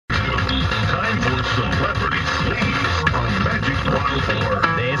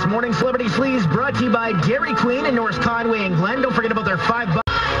Morning Celebrity Sleaze brought to you by Dairy Queen in North Conway and Glen. Don't forget about their $5.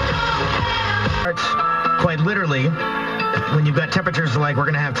 Quite literally, when you've got temperatures like we're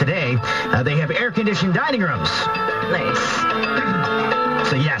going to have today, they have air-conditioned dining rooms. Nice.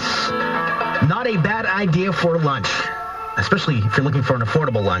 So yes, not a bad idea for lunch, especially if you're looking for an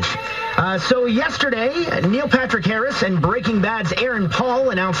affordable lunch. So yesterday, Neil Patrick Harris and Breaking Bad's Aaron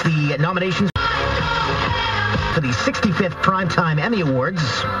Paul announced the nominations for the 65th Primetime Emmy Awards.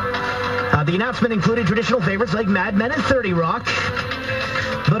 The announcement included traditional favorites like Mad Men and 30 Rock,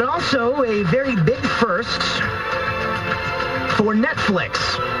 but also a very big first for Netflix.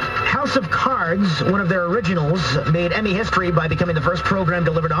 House of Cards, one of their originals, made Emmy history by becoming the first program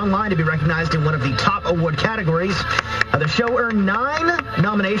delivered online to be recognized in one of the top award categories. The show earned 9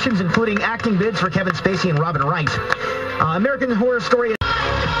 nominations, including acting bids for Kevin Spacey and Robin Wright. American Horror Story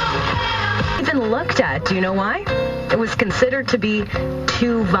Even looked at. Do you know why? It was considered to be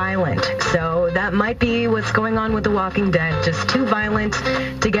too violent. So that might be what's going on with The Walking Dead. Just too violent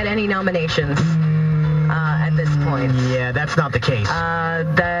to get any nominations at this point. Yeah, that's not the case.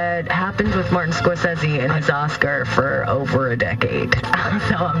 That happened with Martin Scorsese and his Oscar for over a decade.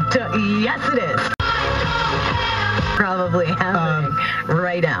 So yes, it is. Probably happening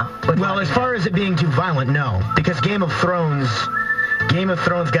right now. Well, as far as it being too violent, no. Because Game of Thrones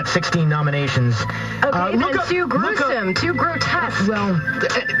got 16 nominations. Okay, then too gruesome, too grotesque. Well,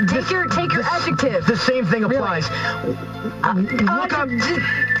 take your adjective. The same thing applies. Really?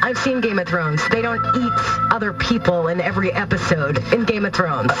 I've seen Game of Thrones. They don't eat other people in every episode in Game of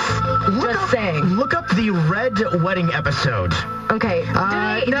Thrones. Just saying. Look up the Red Wedding episode. Okay.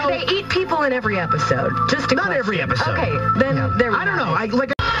 Do they eat people in every episode? Just not every episode. Okay, then there we I don't know.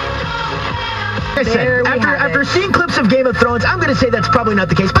 There after seeing clips of Game of Thrones, I'm going to say that's probably not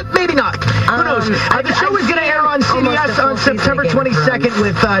the case, but maybe not. Who knows? The show is going to air on CBS on September 22nd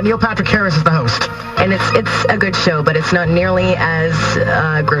with Neil Patrick Harris as the host. And it's a good show, but it's not nearly as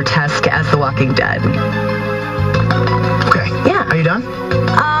grotesque as The Walking Dead. Okay. Yeah. Are you done?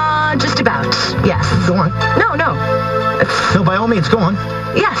 Just about. Yes. Go on. No. No, by all means, go on.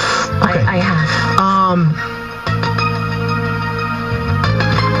 Yes. Okay. I have.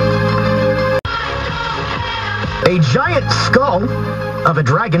 A giant skull of a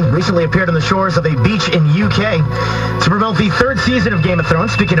dragon recently appeared on the shores of a beach in UK to promote the 3rd season of Game of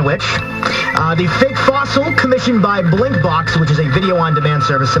Thrones, speaking of which. The fake fossil, commissioned by Blinkbox, which is a video-on-demand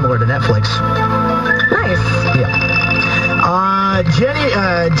service similar to Netflix. Nice. Yeah.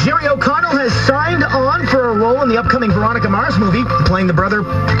 Jerry O'Connell has signed on for a role in the upcoming Veronica Mars movie, playing the brother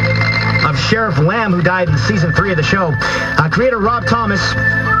of Sheriff Lamb, who died in season 3 of the show. Creator Rob Thomas,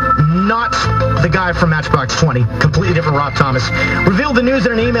 not the guy from Matchbox 20, completely different Rob Thomas, revealed the news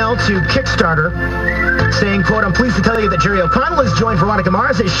in an email to Kickstarter, saying, quote, "I'm pleased to tell you that Jerry O'Connell has joined Veronica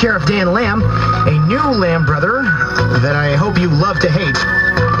Mars as Sheriff Dan Lamb, a new Lamb brother that I hope you love to hate."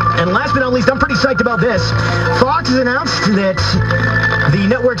 And last but not least, I'm pretty psyched about this. Fox has announced that the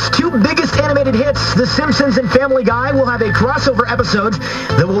network's 2 biggest animated hits, The Simpsons and Family Guy, will have a crossover episode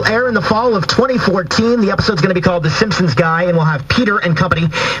that will air in the fall of 2014. The episode's going to be called The Simpsons Guy, and we'll have Peter and company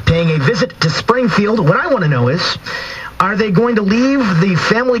paying a visit to Springfield. What I want to know is, are they going to leave the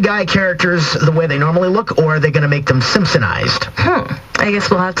Family Guy characters the way they normally look, or are they going to make them Simpsonized? I guess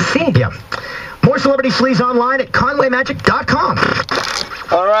we'll have to see. Yeah. More Celebrity Sleaze online at conwaymagic.com.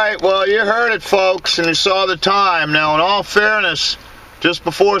 All right, well, you heard it, folks, and you saw the time. Now, in all fairness, just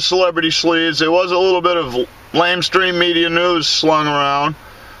before Celebrity Sleaze, there was a little bit of lamestream media news slung around.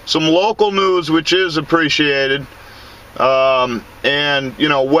 Some local news, which is appreciated, and,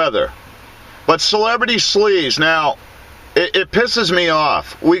 weather. But Celebrity Sleaze, now, it pisses me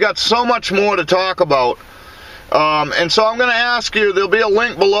off. We got so much more to talk about. And so I'm going to ask you, there'll be a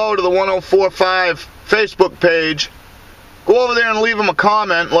link below to the 1045 Facebook page. Go over there and leave them a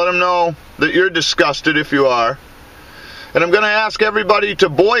comment. Let them know that you're disgusted if you are. And I'm going to ask everybody to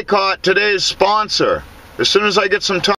boycott today's sponsor as soon as I get some time.